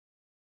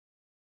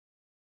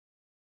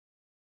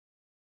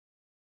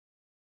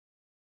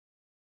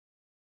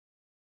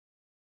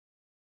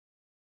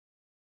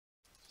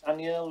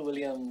Daniel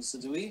Williams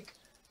ydw I,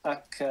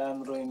 ac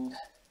rwy'n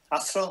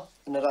Athro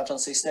yn yr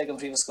adran Saesneg ym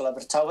Mhrifysgol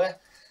Abertawe,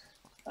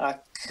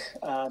 ac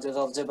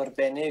diddordeb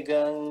arbennig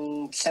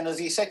yn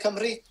llenyddiaethau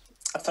Cymru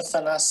a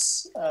perthynas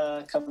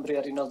Cymru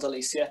ar Unol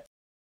Daleithiau.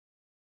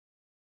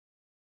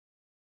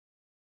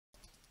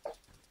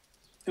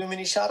 Dwi'n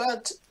mynd i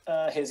siarad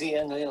heddi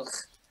ynghylch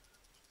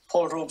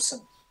Paul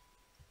Robeson,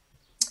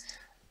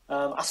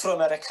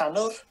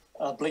 Afro-Americanwr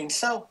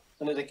blaenllaw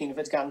yn yr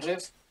 19th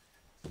ganrif,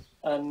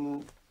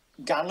 yn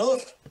ganwr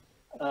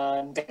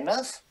yn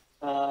bennaf,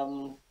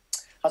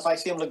 a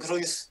ddaeth i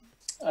ymlygrwydd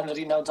yn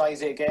yr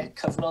 1920au,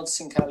 cyfnod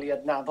sy'n cael ei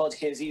adnabod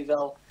heddi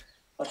fel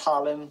yr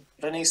Harlem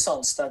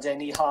Renaissance, da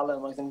deni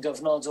Harlem, oedd yn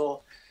gyfnod o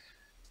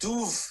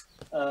dwf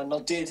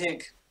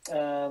nodedig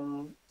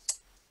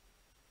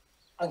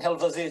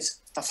ynghelfyddyd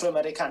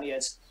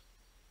Afro-Americaniaid.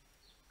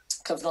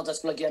 Cyfnod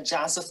datblygiad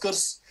jazz wrth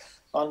gwrs,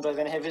 ond roedd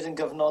e'n hefyd yn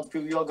gyfnod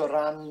bywiog o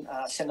ran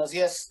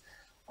llenyddiaeth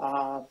a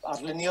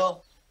arlunio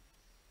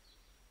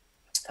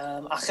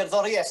a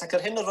cherddoriaeth, ac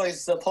yr hyn yr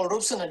oedd Paul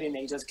Robeson yn ei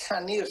wneud oedd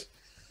canu'r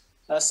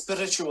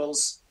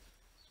spirituals,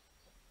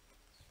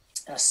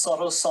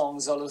 sorrow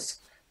songs oedd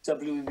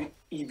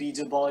W.E.B.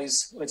 Du Bois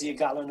wedi ei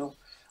galw nhw,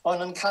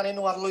 ond yn canu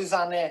nhw ar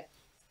lwyfannau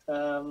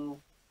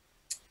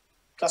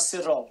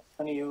glasurol.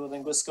 Hynny yw, oedd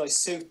yn gwisgo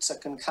siwt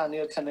ac yn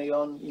canu'r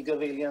caneuon i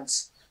gyfeiliant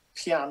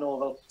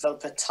piano fel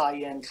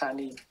petai yn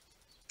canu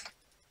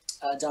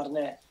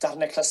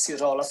darnau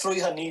clasurol. A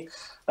thrwy hynny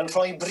yn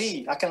rhoi bri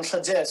ac yn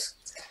rhydedd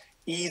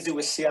i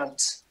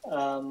ddiwylliant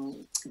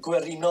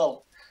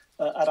gwerinol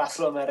yr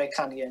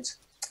Afro-Americaniaid.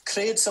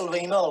 Cred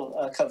sylfaenol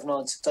y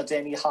cyfnod da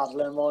deni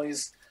Harlem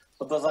oedd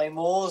y byddai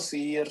modd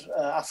i'r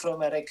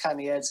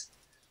Afro-Americaniaid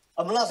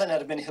ymladd yn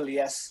erbyn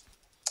hiliaeth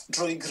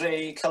drwy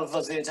greu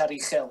celfyddyd ar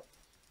uchel.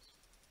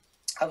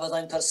 A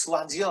fyddai'n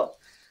perswadio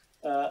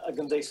y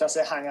gymdeithas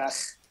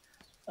ehangach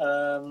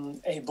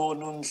eu bod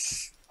nhw'n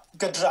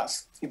gydradd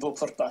i bob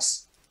pwrpas.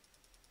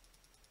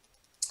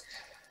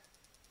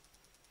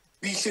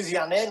 Bu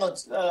llwyddiannau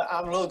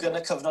amlwg yn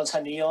y cyfnod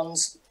hynny, ond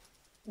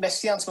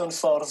methiant mewn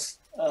ffordd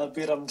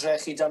by'r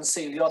ymdrech i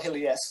danseilio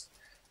hiliaeth.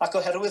 Ac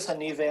oherwydd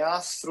hynny, fe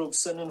ath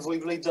Robeson yn fwy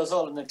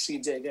gwleidyddol yn y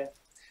 30au,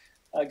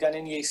 gan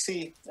uniaethu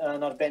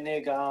yn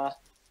arbennig a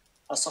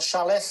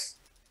sosialaeth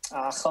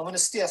a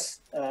chomunistiaeth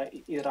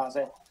i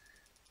raddau.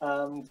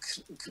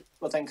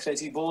 Byddai'n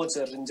credu bod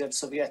yr Undeb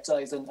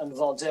Sofietaidd yn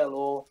fodel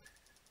o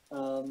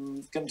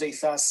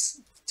gymdeithas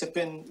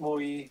tipyn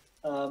mwy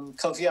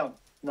cyfiawn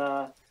na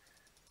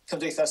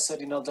Cymdeithas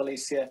yr Unol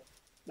Daleithiau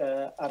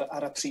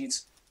ar y pryd.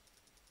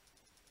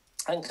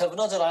 Yn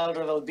cyfnod yr Ail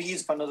Ryfel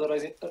Byd, pan oedd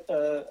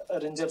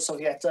yr Undeb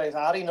Sofietaidd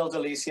a'r Unol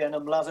Daleithiau yn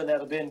ymladd yn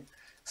erbyn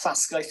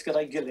ffasgaeth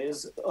gyda'i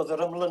gilydd, oedd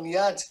yr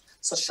ymlyniad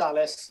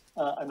sosialaeth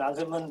yna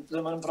ddim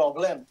yn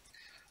broblem.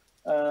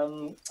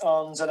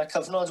 Ond yn y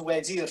cyfnod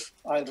wedi'r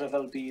Ail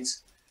Ryfel Byd,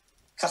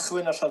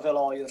 cychwyn y Rhyfel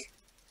Oer,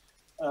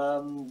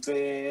 fe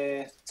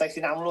daeth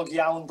hi'n amlwg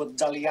iawn bod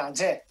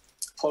daliadau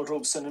Paul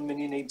Robeson yn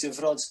mynd i wneud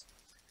difrod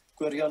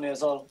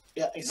gwirioneddol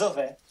iddo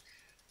fe.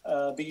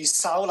 Bu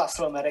sawl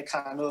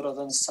Afro-Americanwr oedd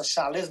yn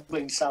sosialydd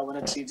blaenllaw yn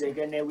y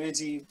 30au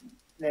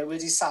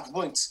newid i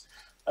safbwynt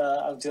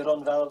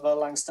awduron fel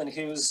Langston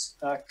Hughes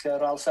ac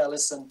Ralph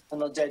Ellis yn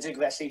nodedig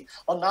felly.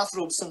 Ond nath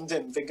Robeson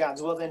ddim, fe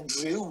gadwodd e'n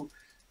driw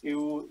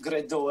i'w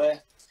gredoau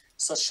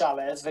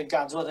sosialaidd, fe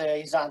gadwodd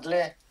ei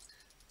ddadlau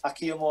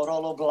ac i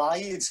ymorol o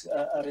blaid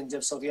yr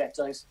Undeb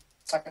Sofietaidd.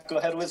 Ac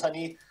oherwydd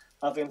hynny,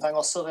 a fe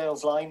ymddangosodd o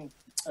flaen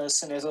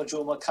Seneddwr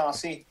Joe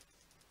McCarthy,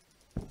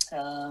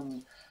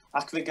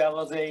 ac fe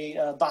gafodd ei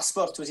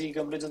basbort wedi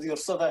gymryd oddi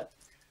wrtho fe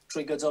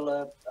trwy gydol y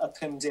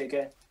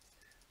 50au.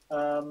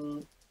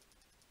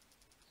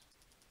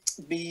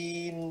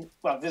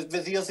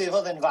 Fe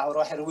ddioddefodd e'n fawr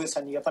oherwydd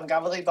hynny, a pan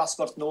gafodd ei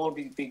basbort nôl,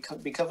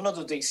 bu cyfnod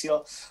o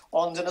deithio,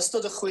 ond yn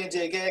ystod y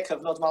 60au,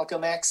 cyfnod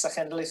Malcolm X a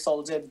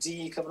chenedlaetholdeb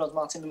D, cyfnod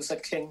Martin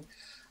Luther King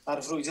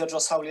a'r frwydr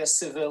dros hawliau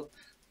sifil,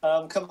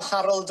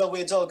 cymharol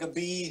dywedog y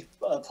bu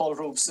Paul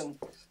Robeson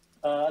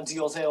yn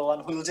dioddef o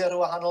anhwylder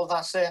o wahanol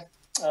fathau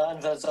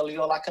yn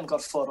feddyliol ac yn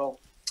gorfforol,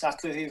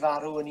 ac fe fu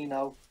farw yn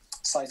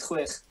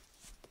 1976.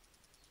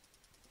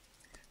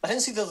 Yr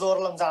hyn sydd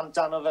ddiddorol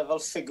amdano fe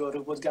fel ffigwr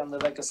yw bod ganddo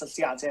fe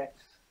gysylltiadau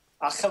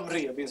a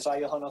Chymru, a bydd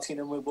rhai ohonoch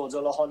chi'n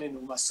ymwybodol ohonyn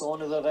nhw. Mae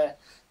sôn iddo fe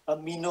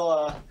ymuno â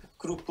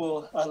grŵp o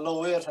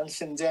lowyr yn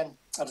Llundain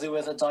ar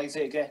ddiwedd y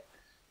 20au,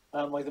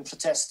 oedd yn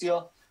protestio,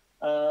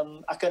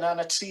 ac yna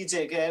yn y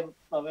 30au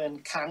mae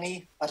fe'n canu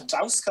ar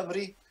draws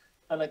Cymru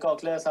yn y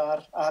gogledd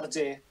a'r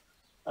de,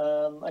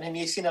 yn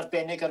uniaethu'n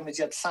arbennig ar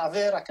mudiad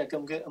llafur ac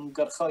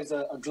ymgyrchoedd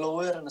y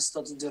glowyr yn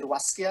ystod y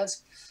dirwasgiad,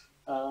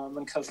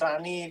 yn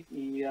cyfrannu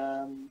i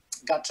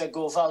gartre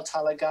gofal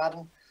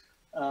Talagarn,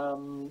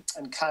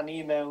 yn canu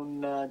mewn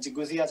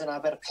digwyddiad yn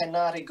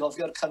Aberpennar i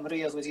gofio'r Cymru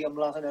oedd wedi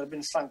ymladd yn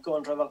erbyn Franco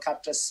yn rhyfel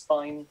cartre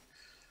Sbaen,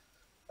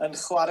 yn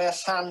chwarae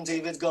rhan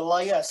David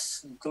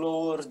Goliath,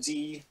 glôr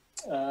di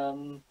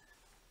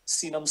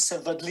sy'n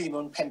ymsefydlu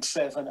mewn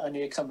pentref yn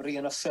Ne Cymru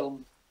yn y ffilm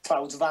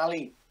Proud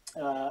Valley,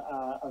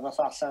 a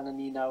ddath allan yn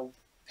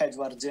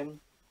 1940.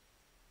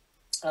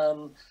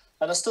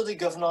 Yn ystod ei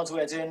gyfnod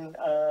wedyn,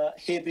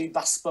 heb ei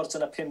basbort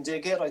yn y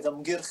 50au, roedd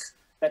ymgyrch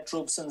Paul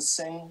Robeson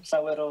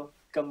llawer o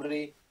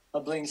Gymru y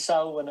blaen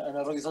llaw yn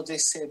y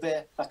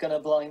rwyddodesebau ac yn y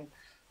blaen.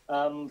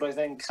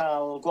 Roedd e'n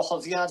cael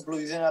gwahoddiad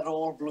blwyddyn ar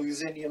ôl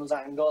blwyddyn i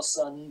ymddangos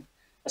yn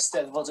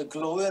Eisteddfod y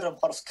Glowyr ym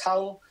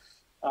Mhorthcawl,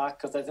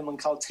 ac oedd e ddim yn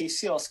cael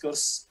teithio wrth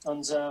gwrs,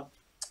 ond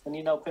yn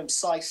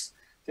 1957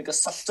 fe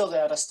gysylltodd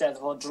e ar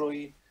Eisteddfod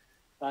drwy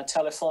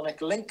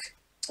telephonic link,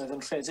 oedd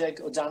yn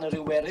rhedeg o dan yr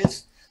Iwerydd,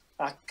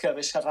 ac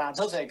fe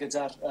siaradodd e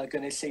gyda'r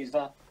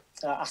gynulleidfa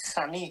a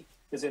chanu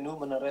iddyn nhw,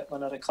 mae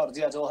yna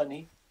recordiad o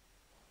hynny.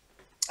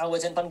 A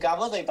wedyn pan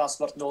gafodd ei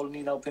basbort nôl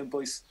yn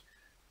 1958,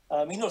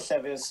 un o'r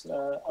llefydd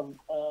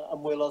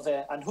ymwelodd e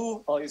â nhw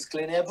oedd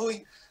Glynebwy,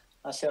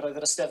 a lle roedd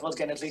yr Eisteddfod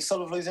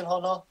Genedlaethol y flwyddyn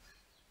honno.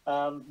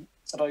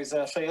 Roedd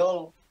y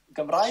rheol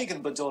Gymraeg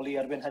yn bodoli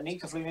erbyn hynny,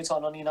 cyflwyniad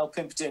honno yn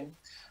 1950,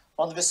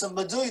 ond fe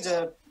symudwyd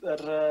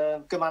yr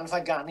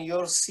gymanfa ganu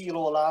o'r sil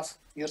olaf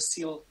i'r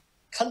sil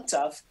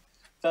cyntaf,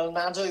 fel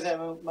nad oedd e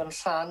mewn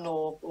rhan o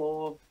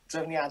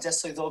drefniadau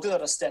swyddogol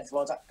yr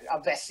Eisteddfod, a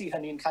felly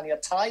hynny'n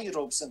caniatáu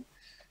Robeson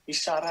i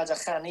siarad a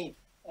chanu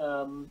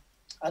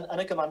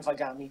yn y gymanfa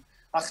ganu,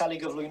 a chael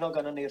ei gyflwyno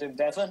gan y Neirin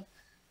Bevan.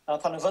 A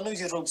pan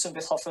yfynwyd i Robeson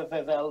beth hoffe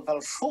fe fel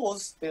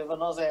rhodd, fe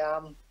yfynodd e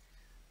am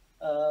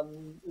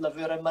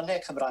lyfr emynau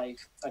Cymraeg,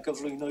 a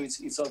gyflwynwyd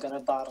iddo gan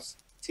y bardd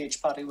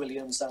T.H. Parry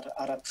Williams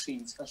ar y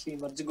pryd. Felly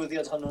mae'r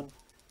digwyddiad hwnnw'n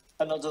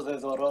hynod o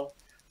ddiddorol.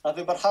 A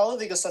fe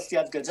barhaodd ei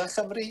gysylltiad gyda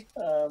Chymru,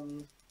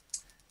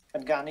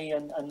 yn ganu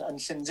yn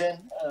Llundain,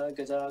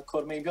 gyda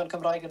Cwr Meibion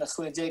Cymraeg yn y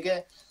 60au,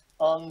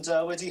 ond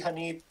wedi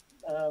hynny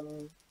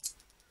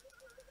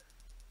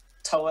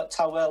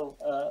tawel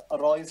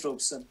yr oedd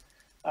Robeson,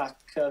 ac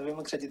fe ddim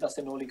yn credu ddath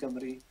yn ôl i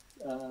Gymru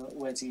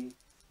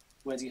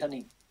wedi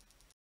hynny.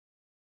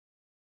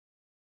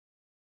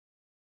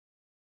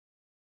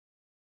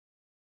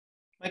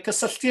 Mae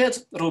cysylltiad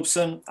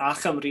Robeson a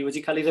Chymru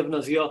wedi cael ei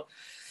ddefnyddio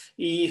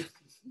i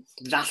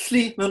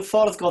ddathlu mewn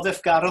ffordd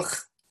goddefgarwch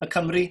y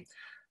Cymru,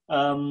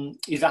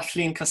 i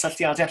ddathlu'n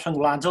cysylltiadau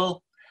rhyngwladol,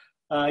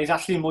 i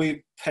ddathlu mwy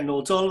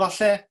penodol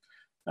falle,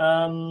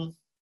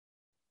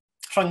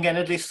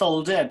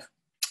 rhynggenedlaetholdeb,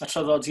 y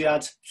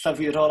traddodiad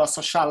llyfurol a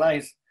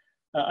sosialaidd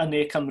yn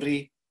ne Cymru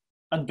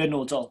yn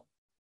benodol.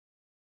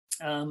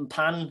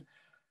 Pan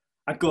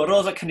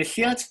agorodd y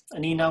cynulliad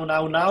yn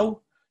 1999,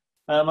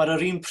 ar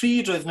yr un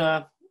pryd roedd yna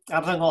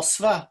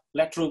arddangosfa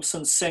Let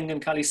Robeson Sing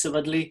yn cael ei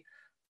sefydlu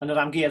yn yr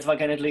Amgueddfa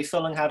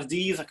Genedlaethol yng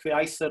Nghaerdydd, ac fe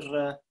aeth yr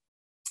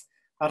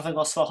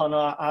arddangosfa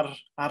honno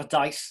ar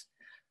daith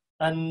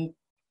yn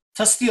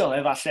tystio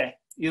efallai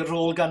i'r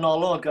rôl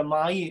ganolog y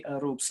mae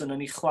Robeson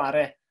yn ei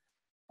chwarae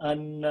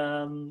yn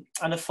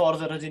y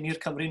ffordd yr ydyn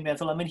ni'r Cymru'n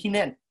meddwl am ein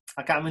hunain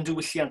ac am ein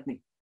diwylliant ni.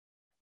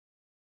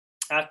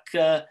 Ac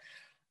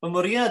y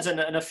mwriad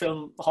yn y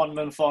ffilm hon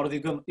mewn ffordd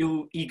yw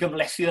i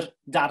gymlethu'r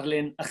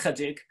darlun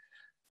ychydig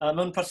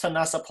mewn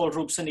perthynas â Paul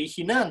Robeson ei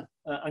hunan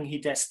yng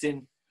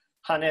nghyd-destun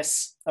hanes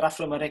yr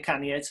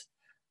Afro-Americaniaid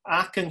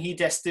ac yng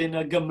nghyd-destun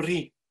y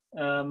Gymru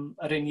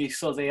yr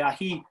uniaethodd e a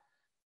hi.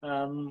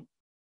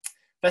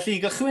 Felly,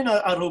 i gychwyn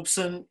â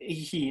Robeson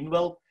ei hun,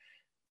 wel,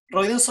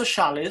 roedd yn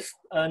sosialydd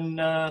yn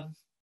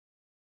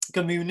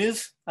gymunedd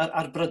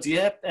ar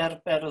brydiau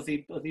oedd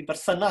ei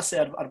berthynas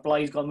ar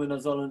blaid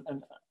gormwynyddol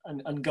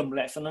yn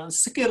gymleth, ond yn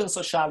sicr yn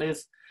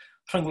sosialydd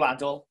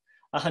rhyngwladol,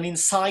 a hynny'n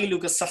sail yw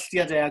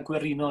gysylltiadau a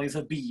gwerinnoedd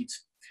y byd.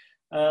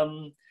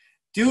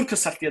 Dyw'r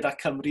cysylltiad â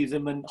Cymru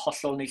ddim yn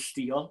hollol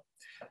neilltuol.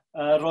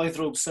 Roedd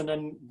Robeson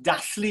yn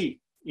dathlu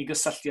i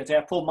gysylltiadau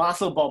a pob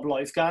math o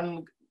bobloedd gan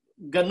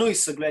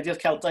gynnwys y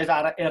gwledydd Celtaidd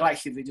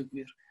eraill i ddweud y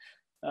gwir.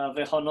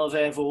 Fe honnodd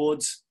e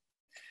fod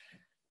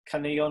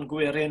caneuon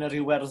gwerin yr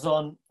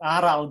Iwerddon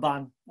a'r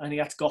Alban yn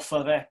ei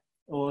atgoffa fe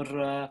o'r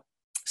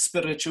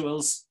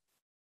spirituals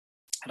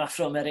yr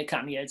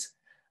Afro-Americaniaid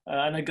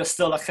yn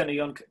ogystal â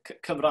chaneuon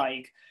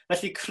Cymraeg.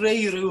 Felly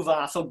creu rhyw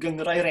fath o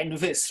gyngrau'r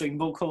enfus,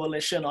 Rainbow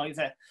Coalition oedd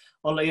e,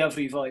 o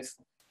leiafrifoedd,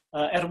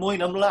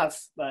 mwyn ymladd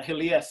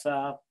hiliaeth a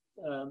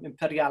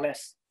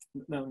imperialaeth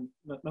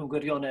mewn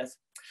gwirionedd.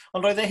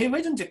 Ond roedd e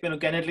hefyd yn dipyn o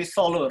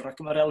genedlaetholwr,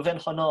 ac mae'r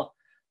elfen honno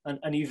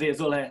yn ei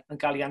feddwl yn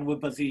cael ei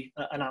anwybyddu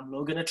yn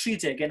amlwg. Yn y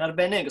 30au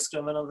arbennig,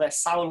 ysgrifennodd fe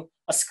sawl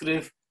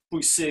ysgrif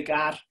bwysig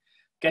ar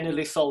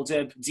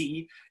genedlaetholdeb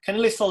di.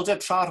 Genedlaetholdeb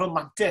tra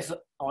romantaidd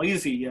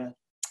oedd hi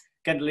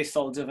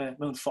genedlaetholdeb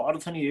mewn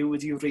ffordd, hynny yw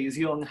wedi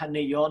wreiddio yng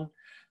nghaneuon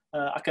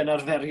ac yn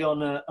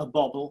arferion y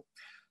bobl.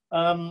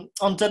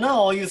 Ond dyna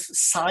oedd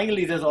sail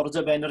i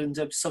ddiddordeb yn yr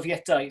Undeb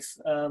Sofietaidd.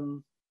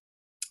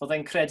 Oedd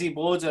e'n credu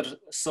bod yr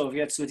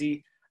Sofiets wedi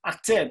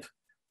ateb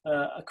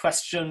y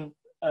cwestiwn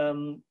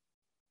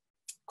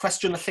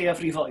y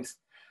lleiafrifoedd.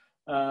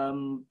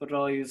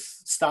 Roedd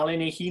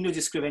Stalin ei hun wedi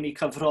ysgrifennu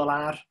cyfrol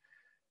ar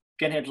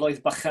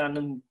genhedloedd bychan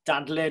yn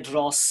dadlau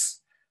dros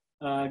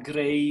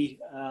greu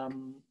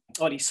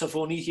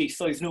safoni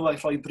ieithoedd nhw a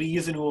rhoi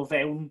bridd nhw o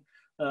fewn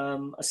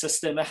y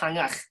system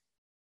ehangach.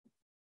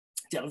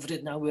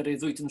 Delfryd na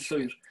wiryddwyd yn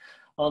llwyr.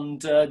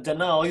 Ond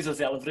dyna oedd o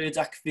ddelfryd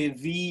ac fe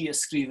fu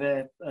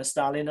ysgrifau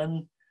Stalin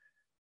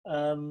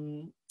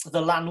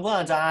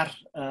ddylanwad ar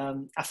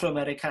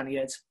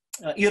Afro-Americaniaid.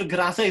 I'r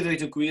graddau,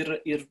 ddweud y gwir,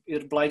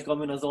 i'r blaid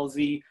gomiwnyddol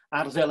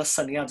arddel y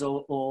syniad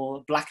o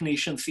Black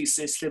Nation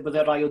Thesis, lle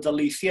byddai rai o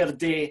daleithiau'r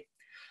de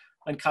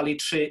yn cael eu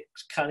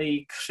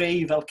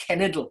creu fel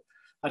cenedl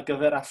ar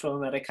gyfer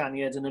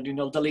Afro-Americaniaid yn yr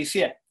Unol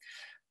Daleithiau.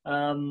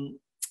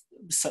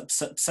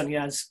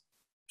 Syniad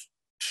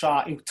tra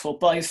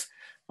Ewtopaidd,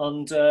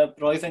 ond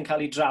roedd yn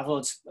cael ei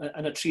drafod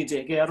yn y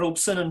 30au. A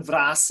Robeson yn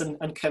fras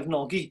yn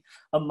cefnogi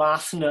y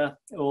math yna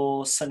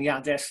o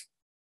syniadaeth.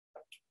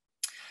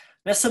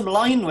 Nes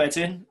ymlaen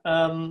wedyn,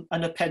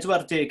 yn y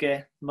 40au,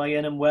 mae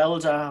e'n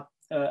ymweld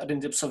â'r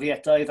Undeb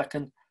Sofietaidd ac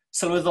yn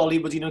sylweddoli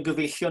bod un o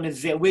gyfeillion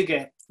Iddewig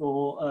o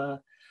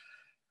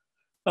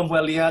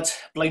ymweliad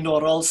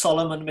blaenorol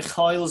Solomon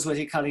Michoels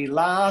wedi cael ei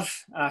ladd,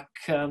 ac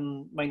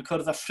mae'n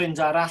cwrdd â ffrind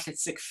arall,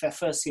 Itzig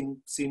Pfeffer,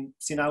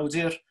 sy'n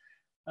awdur,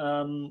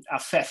 a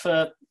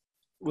Pfeffer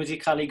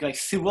wedi cael ei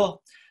gaethiwo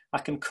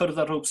ac yn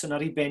cwrdd â Robeson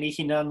ar ei ben ei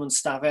hunan mewn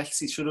stafell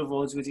sydd siŵr o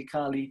fod wedi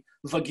cael ei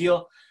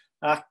fygio,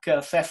 ac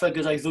Pfeffer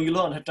gyda'i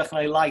ddwylo yn hytrach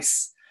na'i lais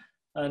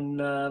yn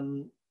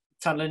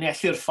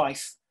tanlinellu'r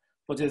ffaith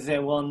bod y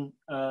ddewon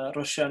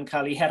Rwsia yn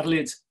cael ei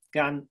herlyd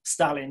gan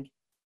Stalin.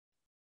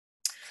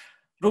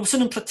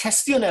 Robeson yn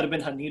protestio yn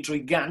erbyn hynny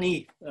drwy ganu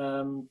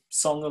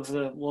Song of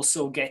the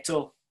Warsaw Ghetto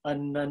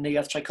yn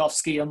neuadd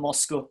Tchaikovsky ym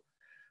Moscow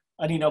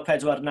yn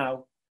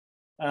 1949.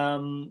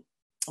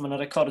 Mae yna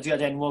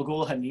recordiad enwog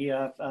o hynny,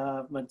 a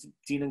mae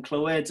dyn yn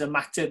clywed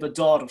ymateb y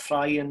dorf,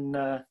 rhai yn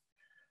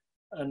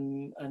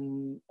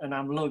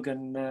amlwg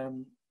yn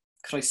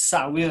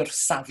croesawu'r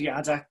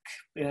safiad ac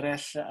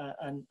eraill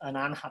yn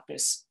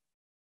anhapus.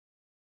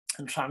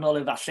 Yn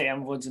rhannol efallai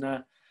am fod yna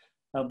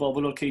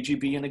bobl o'r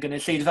KGB yn y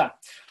gynulleidfa.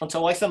 Ond ta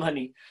waith am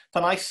hynny,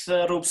 pan aeth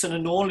Robeson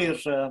yn ôl i'r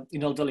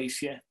Unol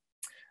Daleithiau,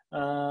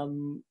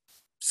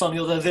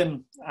 soniodd e ddim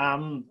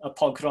am y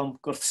pogrom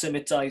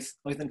gwrthsymudaidd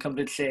oedd yn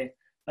cymryd lle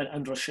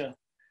yn Rwsia.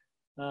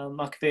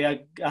 Ac fe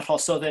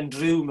arhosodd e'n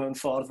driw mewn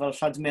ffordd fel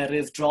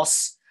rhadmerydd dros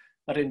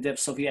yr Undeb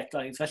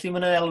Sofietaidd. Felly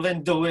mae yna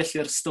elfen dywyll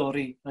i'r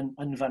stori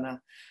yn fyna.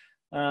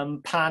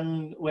 Pan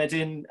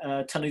wedyn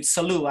tynnwyd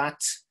sylw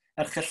at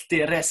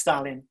erchyllderau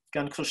Stalin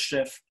gan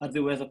Khrushchev ar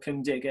ddiwedd y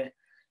 50au.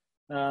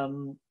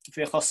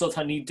 Fe achosodd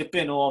hynny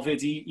dipyn o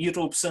ofid i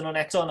Robeson, ond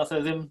eto nath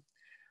e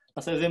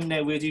ddim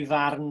newid i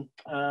farn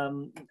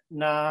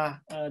na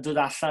dod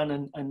allan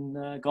yn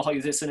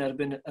gyhoeddus yn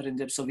erbyn yr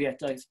Undeb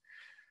Sofietaidd.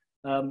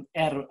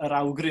 Yr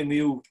awgrym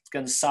yw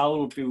gan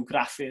sawl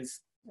bywgraffydd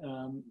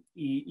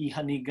i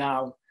hynny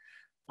gael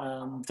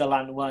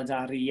dylanwad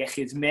ar ei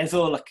iechyd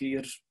meddwl ac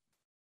i'r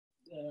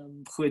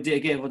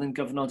 60au fod yn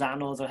gyfnod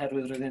anodd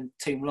oherwydd roedd e'n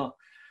teimlo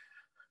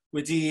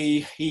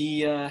wedi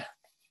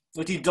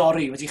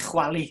dorri, wedi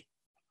chwalu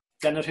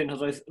gan yr hyn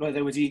roedd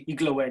e wedi ei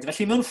glywed.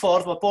 Felly mewn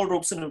ffordd mae Paul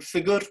Robeson yn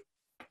ffigwr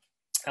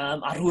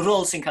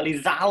arwrol sy'n cael ei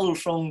ddal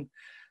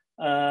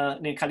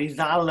neu'n cael ei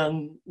ddal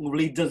yng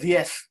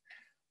ngwleidyddiaeth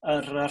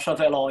yr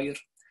rhyfel oer,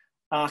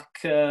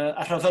 ac y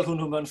rhyfel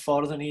hwnnw mewn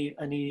ffordd yn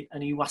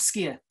ei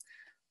wasgu e,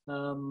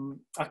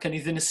 ac yn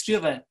ei ddinistrio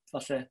fe,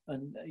 falle,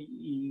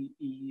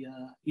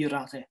 i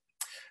raddau.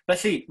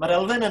 Felly, mae'r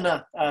elfen yna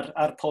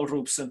ar Paul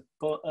Robeson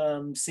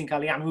sy'n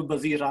cael ei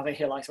anwybyddu i raddau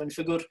helaeth. Mae'n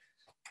ffigwr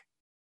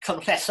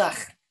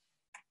cymhellach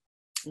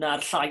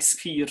na'r llais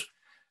pur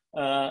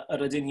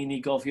yr ydyn ni'n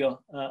ei gofio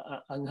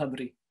yng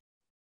Nghymru.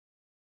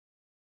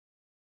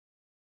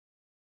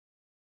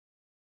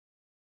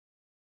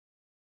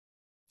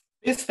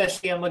 Beth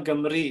felly am y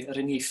Gymru, yr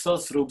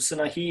uniaethodd Robeson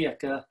a hi,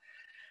 ac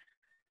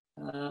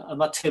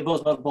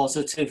ymatebodd mor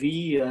bositif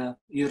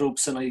i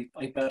Robeson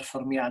a'i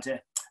berfformiadau.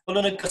 Wel,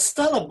 yn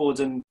ogystal â bod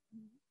yn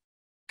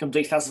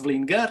gymdeithas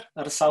flaengar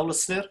ar y sawl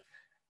ystyr,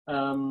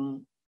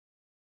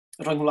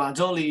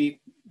 rhyngwladol i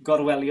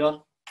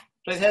gorwelion,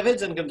 roedd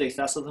hefyd yn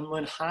gymdeithas oedd yn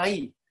mwynhau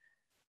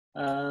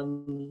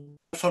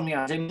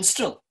perfformiadau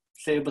minstrel,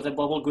 lle byddai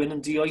bobl gwyn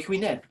yn dio i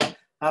hwyneb.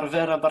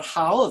 Arfer a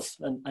barhaodd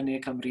yn Ne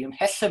Cymru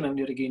ymhell mewn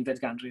i'r 20fed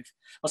ganrif.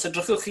 Os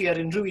edrychwch chi ar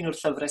unrhyw un o'r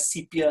llyfrau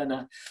sipia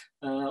yna,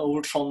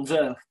 Old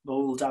Rhondda,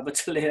 Old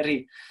Abertillery,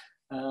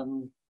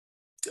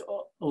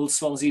 Old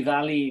Swansea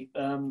Valley,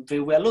 fe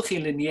welwch chi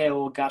luniau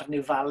o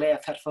garnifalau a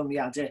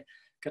perfformiadau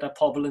gyda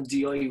pobl yn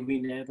dio i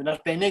hwyneb, yn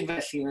arbennig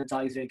felly yn y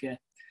 20au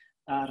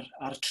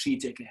a'r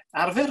 30au.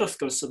 Arfer wrth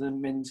gwrs oedd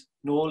yn mynd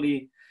nôl i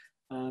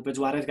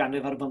bedwaredd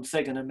ganrif ar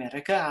 15 yn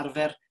America,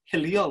 arfer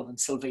hiliol yn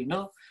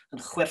sylfaenol,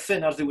 yn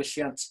chwerthin ar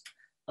ddiwylliant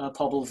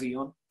pobl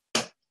fion.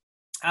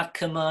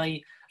 Ac mae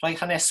rhai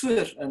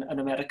haneswyr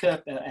yn America,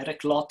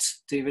 Eric Lott,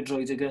 David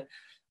Roediger,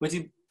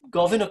 wedi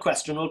gofyn y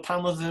cwestiwn o'r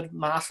pam oedd yr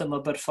math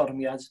yma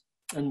berfformiad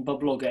yn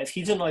boblogaidd,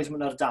 hyd yn oed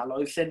mewn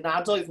ardaloedd lle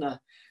nad oedd yna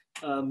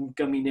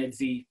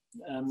gymuneddi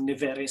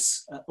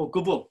niferus o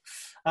gwbl.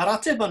 A'r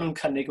ateb maen nhw'n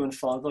cynnig mewn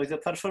ffordd oedd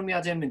y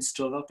perfformiadau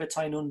minstrel fel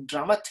petai nhw'n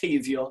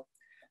dramateiddio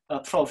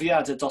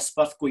profiad y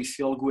dosbarth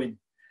gweithiol gwyn.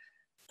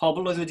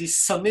 Pobl oedd wedi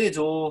symud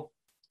o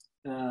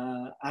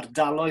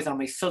ardaloedd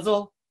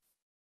amaethyddol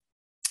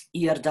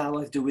i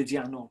ardaloedd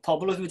diwydiannol.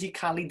 Pobl oedd wedi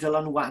cael eu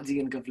dylanwadu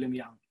yn gyflym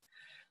iawn.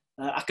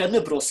 Ac yn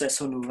y broses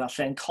hwnnw,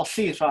 falle, yn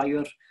colli rhai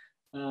o'r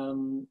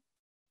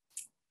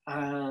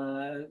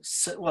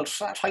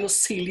rhai o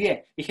seiliau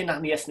eu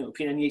hunaniaeth nhw,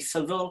 pyn yn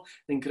ieithyddol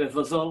neu'n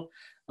grefyddol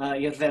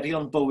i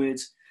arferion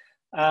bywyd.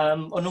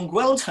 Ond nhw'n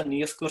gweld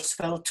hynny, wrth gwrs,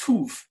 fel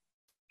twf.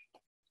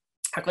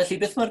 Ac felly,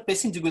 beth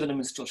sy'n digwydd yn y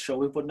minstrel show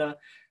yw bod yna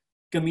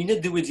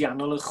gymuned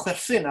ddiwydiannol yn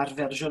chwerthin ar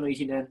fersiwn o'i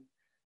hunain,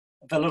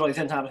 fel yr oedd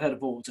yn arfer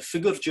bod. Y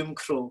ffigwr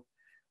Chymru,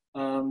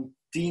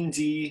 dyn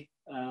di,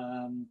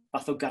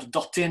 fath o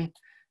gardotyn,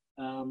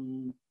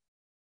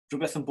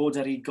 rhywbeth yn bod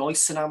ar ei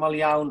goes yn aml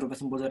iawn,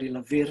 rhywbeth yn bod ar ei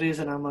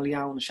leferydd yn aml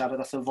iawn, yn siarad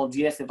at y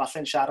fodiaeth,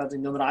 efallai'n siarad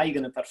yn Gymraeg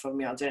yn y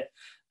perfformiadau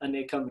yn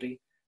ei Cymru.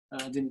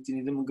 Dyn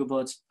ni ddim yn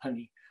gwybod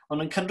hynny.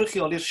 Ond yn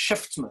cynrychioli'r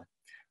shifft yma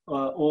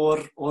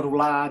o'r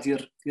wlad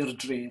i'r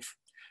dref,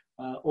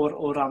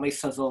 o'r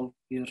amaethyddol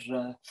i'r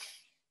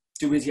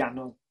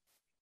diwydiannol.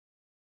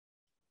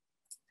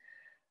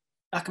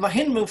 Ac mae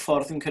hyn mewn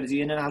ffordd yn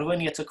credu yn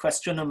arwain i at y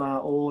cwestiwn yma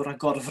o'r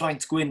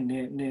agorfraint gwyn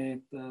neu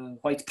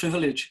white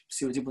privilege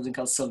sydd wedi bod yn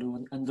cael sylw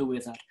yn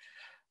ddiweddar.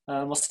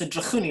 Os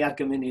edrychwn ni ar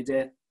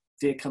gymunedau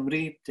De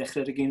Cymru,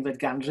 dechrau'r 20fed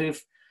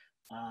ganrif,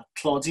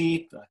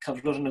 tlodi,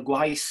 cyflwr yn y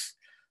gwaith,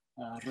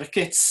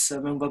 rickets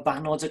mewn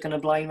babanod ac yn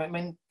y blaen,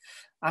 mae'n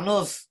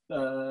anodd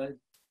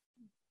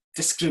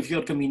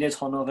disgrifio'r gymuned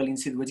honno fel un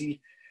sydd wedi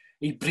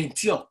ei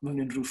breintio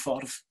mewn unrhyw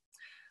ffordd.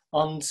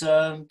 Ond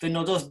fe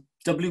nododd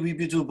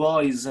W.E.B. Du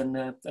Bois yn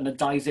y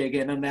 20au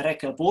yn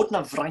America bod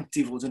na fraint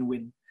i fod yn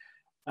wyn.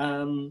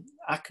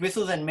 Ac beth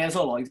oedd e'n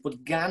meddwl oedd bod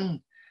gan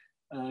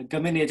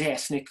gymunedau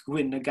ethnic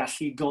gwyn y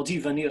gallu godi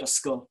fyny'r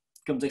ysgol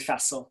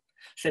gymdeithasol,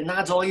 lle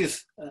nad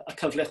oedd y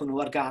cyfle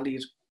hwnnw ar gael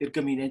i'r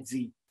gymuned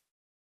ddi.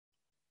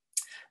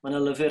 Mae yna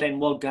lyfr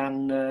enwog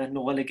gan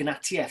Noel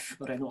Ignatieff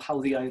o'r enw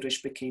How the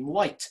Irish Became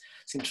White,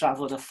 sy'n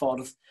trafod y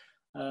ffordd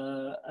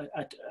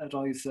yr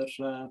oedd yr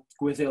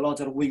gweddelod,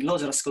 yr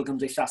waelod yr ysgol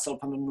gymdeithasol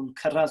pan maen nhw'n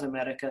cyrraedd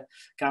America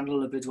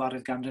ganol y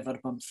bedwaredd ganrif ar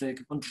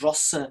 15, ond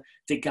dros y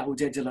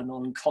degawdau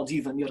dilynol yn codi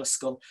fyny'r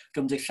ysgol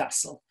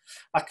gymdeithasol.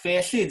 Ac fe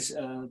ellid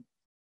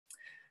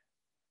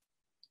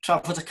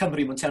trafod y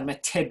Cymru mewn termau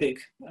tebyg,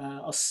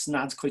 os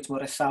nad cweit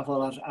mor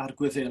eithafol ar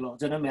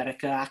gweddelod yn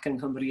America ac yng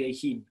Nghymru ei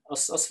hun.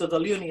 Os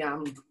feddyliwn ni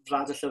am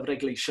rad y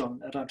llyfrau gleision,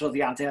 yr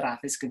adroddiadau'r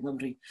addysg yng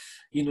Nghymru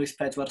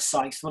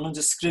 1847, maen nhw'n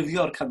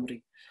disgrifio'r Cymru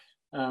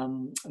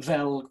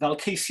fel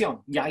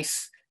ceithion, iaith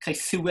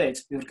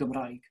ceithiwed yw'r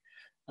Gymraeg.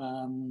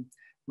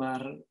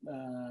 Mae'r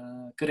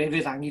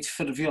grefydd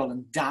angydffurfiol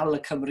yn dal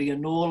y Cymru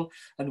yn ôl,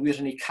 yn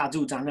wir yn ei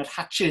cadw dan yr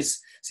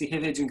hatches, sydd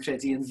hefyd dwi'n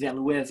credu yn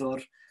ddelwedd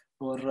o'r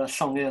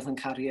llongedd yn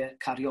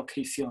cario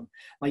ceithion.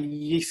 Mae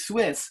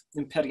ieithwedd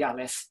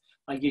imperialaeth,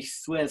 mae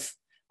ieithwedd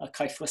y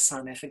caeth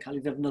wasanaeth yn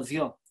cael ei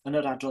ddefnyddio yn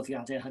yr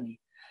adroddiadau hynny.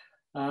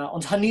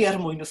 Ond hynny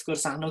mwyn wrth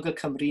gwrs annog y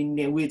Cymru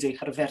newid ei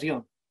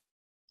harferion.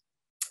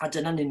 A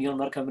dyna'n union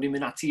mae'r Cymru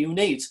mynd ati i'w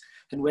wneud,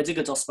 yn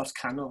wedig y dosbarth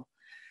canol.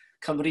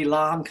 Cymru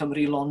lan,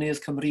 Cymru lonydd,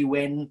 Cymru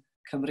wen,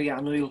 Cymru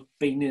annwyl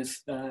beunydd,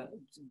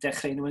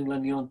 dechrau nhw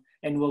englynion,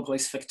 enwog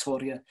oes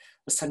Victoria,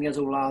 y syniad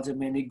o wlad y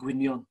menig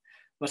gwynion.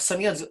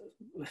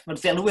 Mae'r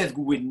ddelwedd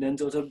gwyn yn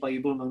dod o'r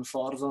Beibl mewn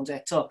ffordd, ond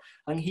eto,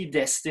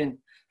 ynghyd-destun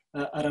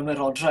yr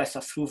ymerodraeth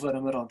a thrwf yr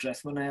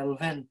ymerodraeth, mae'n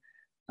elfen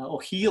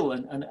o hil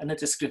yn y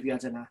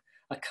disgrifiad yna,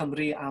 a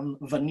Cymru am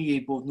fyny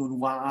ei bod nhw'n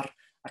war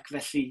ac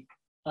felly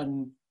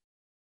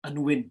yn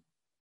wyn.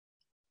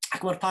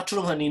 Ac mae'r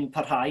patrwm hynny'n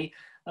parhau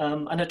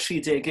yn y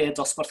 30au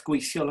dosbarth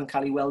gweithiol yn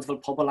cael ei weld fel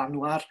pobl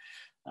anwar.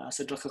 Os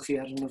edrychwch chi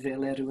ar y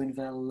nofelau rhywun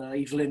fel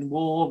Evelyn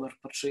Waugh, mae'r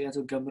portread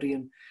o Gymru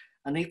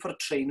yn ei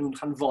portreu nhw'n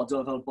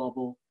hanfodol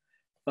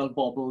fel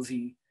bobl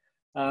ddi.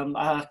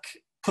 Ac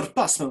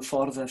pwrpas mewn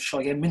ffordd y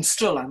sioeau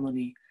minstrel am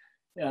hynny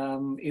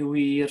yw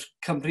i'r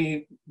Cymru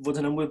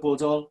fod yn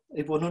ymwybodol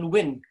eu bod nhw'n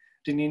wyn.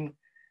 Rydyn ni'n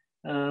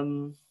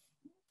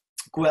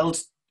gweld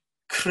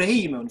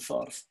creu mewn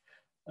ffordd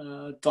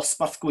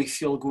dosbarth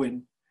gweithiol gwyn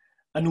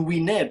yn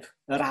wyneb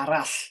yr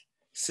arall,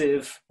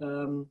 sef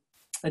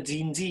y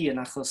dyn di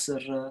yn achos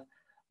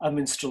y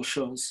minstrel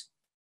shows.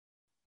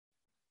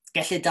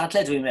 Gellir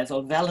dadle, dwi'n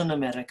meddwl, fel yn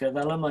America,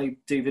 fel y mae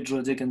David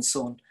Roddick yn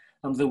sôn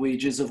am The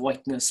Wages of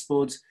Whiteness,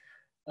 bod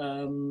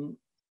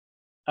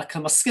y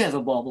cymysgedd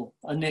o bobl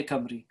yn ei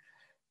Cymru,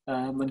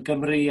 yn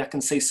Gymru ac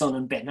yn Saeson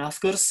yn benna, wrth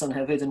gwrs, ond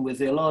hefyd yn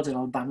Wyddelod,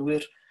 yn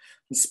Albanwyr,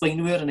 yn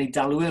Sbaenwyr, yn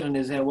Eidalwyr, yn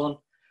Iddewon,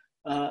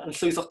 yn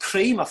llwyth o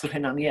creu math o'r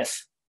hunaniaeth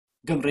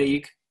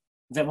Gymreig,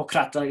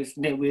 ddemocrataidd,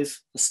 newydd,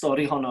 y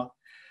stori honno.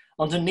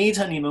 Ond yn wneud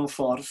hynny mewn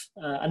ffordd,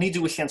 yn ei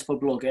diwylliant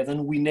poblogaidd,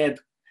 yn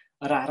wyneb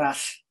yr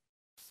arall,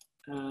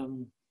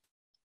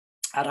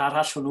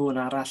 hwnnw yn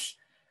arall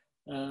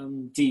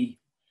di.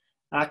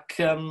 Ac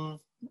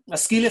y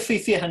sgil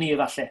effeithiau hynny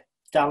efallai,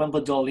 dal yn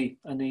bodoli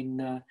yn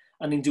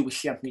ein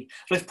diwylliant ni.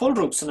 Roedd Paul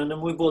Robeson yn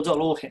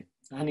ymwybodol o hyn.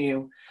 Hynny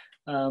yw,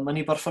 yn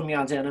ei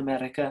berfformiadau yn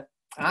America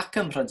ac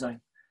ym Mhrydain.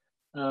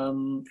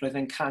 Roedd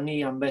e'n canu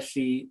ambell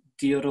i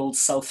Dear Old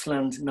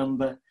Southland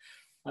number,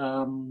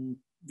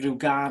 rhyw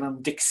gan am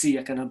Dixie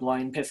ac yn y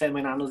blaen, pethau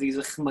mae'n anodd i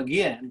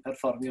ddychmygu yn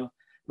perfformio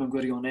mewn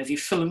gwirionedd, i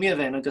ffilmio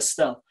fe yn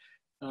ogystal.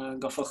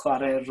 Goffo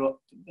chwarae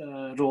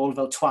rôl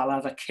fel Twala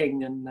the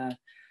King yn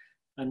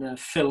y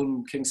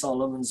ffilm King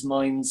Solomon's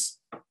Mines.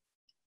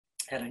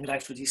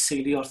 enghraifft wedi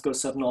seili wrth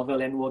gwrs ar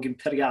nofel enwog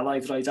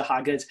imperialaidd Roedd a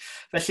Hagyd.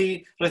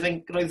 Felly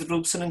roedd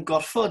Robeson yn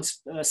gorfod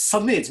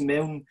symud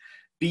mewn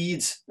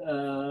byd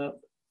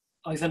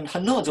oedd yn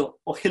hynod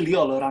o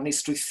hiliol o ran ei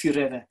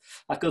strwythurau fe,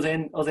 ac oedd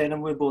e'n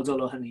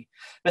ymwybodol o hynny.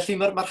 Felly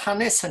mae'r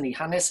hanes hynny,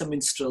 hanes y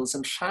minstrels,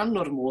 yn rhan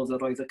o'r modd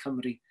yr oedd y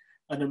Cymru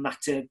yn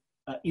ymateb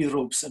i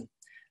Robeson.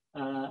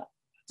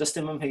 Does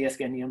dim ymheuaeth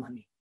gen i am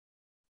hynny.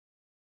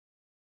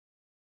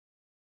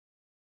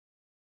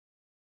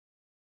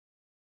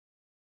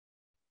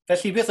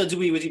 Felly beth ydw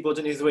i wedi bod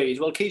yn ei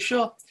ddweud? Wel,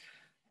 ceisio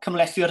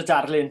cymlethu'r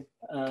darlun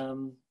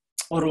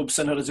o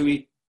Robeson yr ydw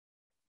i.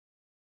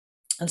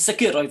 Yn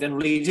sicr oedd e'n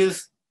wleidydd,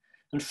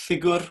 yn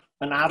ffigwr,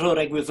 yn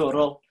arwr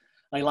egwyddorol,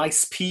 a'i lais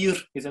pur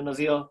i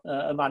ddefnyddio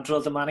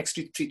ymadrodd y Manic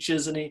Street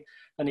Preachers yn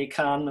ei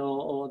can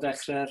o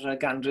ddechrau'r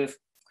ganrif.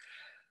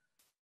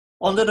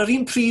 Ond yn yr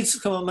un pryd,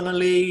 mae yna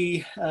le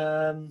i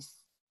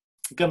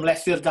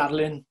gymlethu'r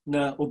darlun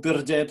o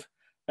byrdeb,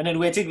 yn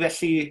enwedig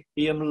felly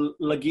i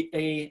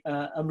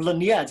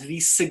ymlyniad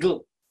ddi-sigl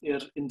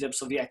i'r Undeb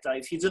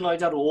Sofietaidd, hyd yn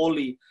oed ar ôl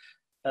i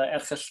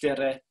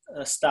erchyllterau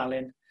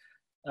Stalin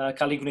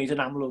cael ei gwneud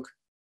yn amlwg.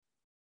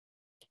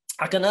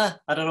 Ac yna,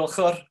 ar yr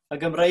ochr y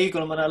Gymreig,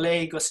 mae yna le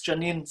i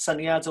gwestiynu'n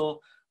syniad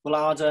o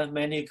wlad y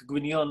menig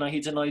gwynion, a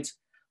hyd yn oed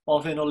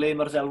ofyn o le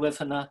mae'r ddelwedd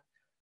hynna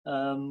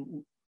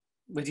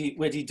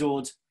wedi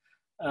dod.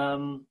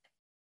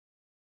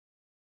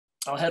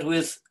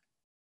 Oherwydd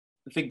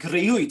fe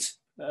greuwyd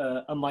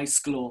y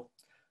maes glo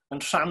yn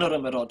rhan o'r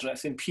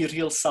ymerodraeth,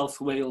 Imperial South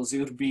Wales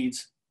yw'r byd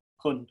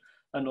hwn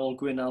yn ôl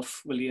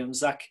Gwynalf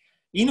Williams, ac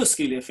un o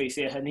sgiliau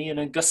effeithiau hynny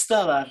yn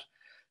ogystal â'r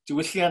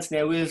diwylliant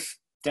newydd,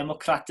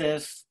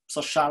 democratedd,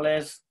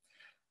 sosialedd,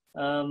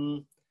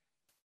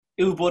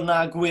 yw bod yna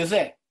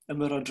agweddau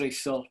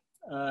ymerodraethol,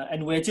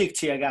 enwedig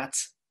tuag at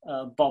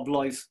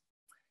bobloedd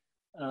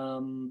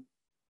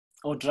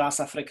o dras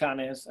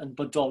Africanaidd yn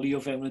bodoli o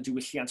fewn y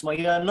diwylliant. Mae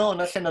yno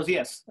yn y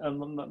llenyddiaeth.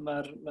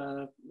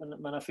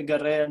 Mae yna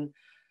ffigurau yn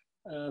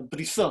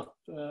britho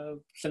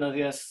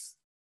llenyddiaeth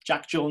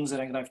Jack Jones,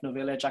 enghraifft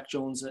nofelau Jack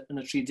Jones yn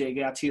y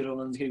 30au a T.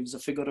 Rowland Hughes, y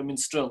ffigwr y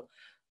minstrel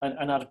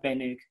yn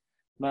arbennig.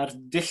 Mae'r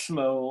dull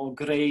yma o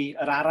greu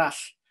yr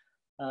arall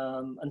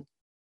yn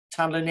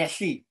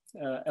tanlinellu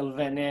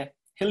elfennau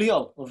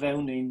hiliol o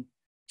fewn ein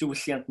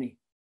diwylliant ni.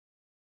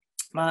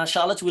 Mae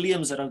Charlotte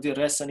Williams, yr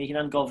awdures, yn ei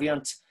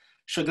hunangofiant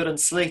Sugar and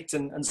Slate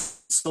yn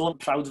sôn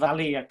Proud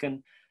Valley ac yn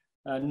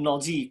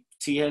nodi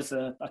tuedd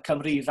y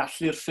Cymru i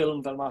ddallu'r ffilm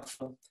fel math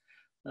o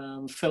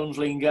ffilm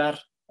flaengar,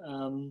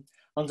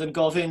 ond yn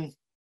gofyn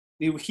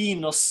i'w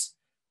hun os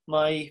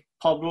mae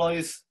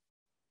pobloedd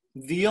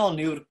ddion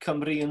yw'r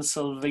Cymru yn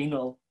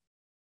sylfaenol.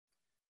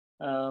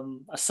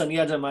 Y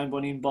syniad yma yn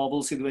bod ni'n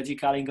bobl sydd wedi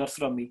cael ein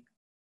gorthrymu.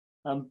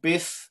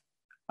 Beth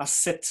a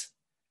sut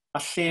a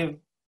lle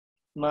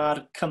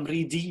mae'r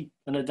Cymru di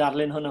yn y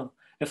darlun hwnnw.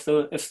 If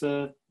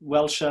the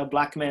Welsh are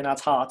black men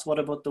at heart, what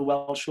about the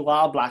Welsh who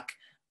are black?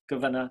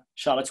 Gyfynna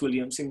Charlotte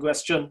Williams sy'n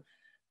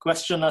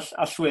gwestiwn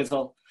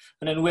allweddol.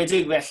 Yn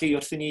enwedig felly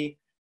wrth i ni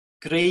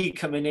greu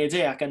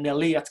cymunedau ac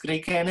anelu at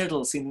greu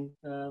cenedl sy'n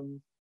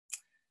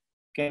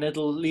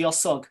genedl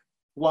luosog,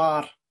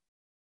 war.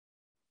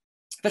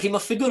 Felly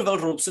mae ffigwr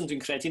fel Robeson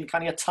dwi'n credu'n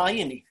caniatáu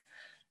i ni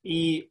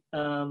i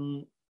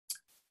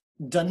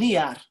dynnu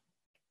ar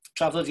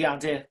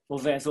traddodiadau o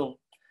feddwl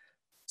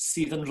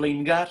sydd yn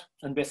flaengar,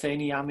 yn bethau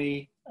ni am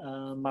ei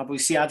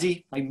mabwysiadu,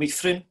 a'i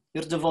meithrin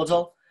i'r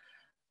dyfodol,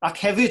 ac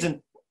hefyd yn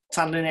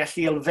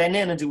tanlinellu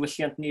elfennau yn y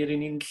diwylliant ni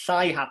rydyn ni'n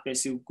llai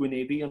hapus i'w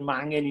gwynebu, ond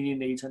mae angen i ni'n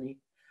wneud hynny.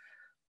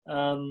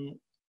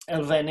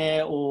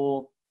 Elfennau o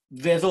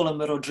feddwl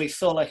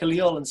ymerodraethol a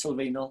hiliol yn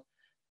sylfaenol,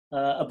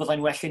 y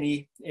byddai'n well i ni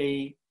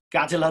ei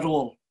gadael ar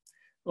ôl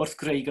wrth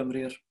greu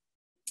Gymru'r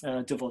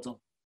dyfodol.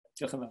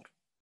 Diolch yn fawr.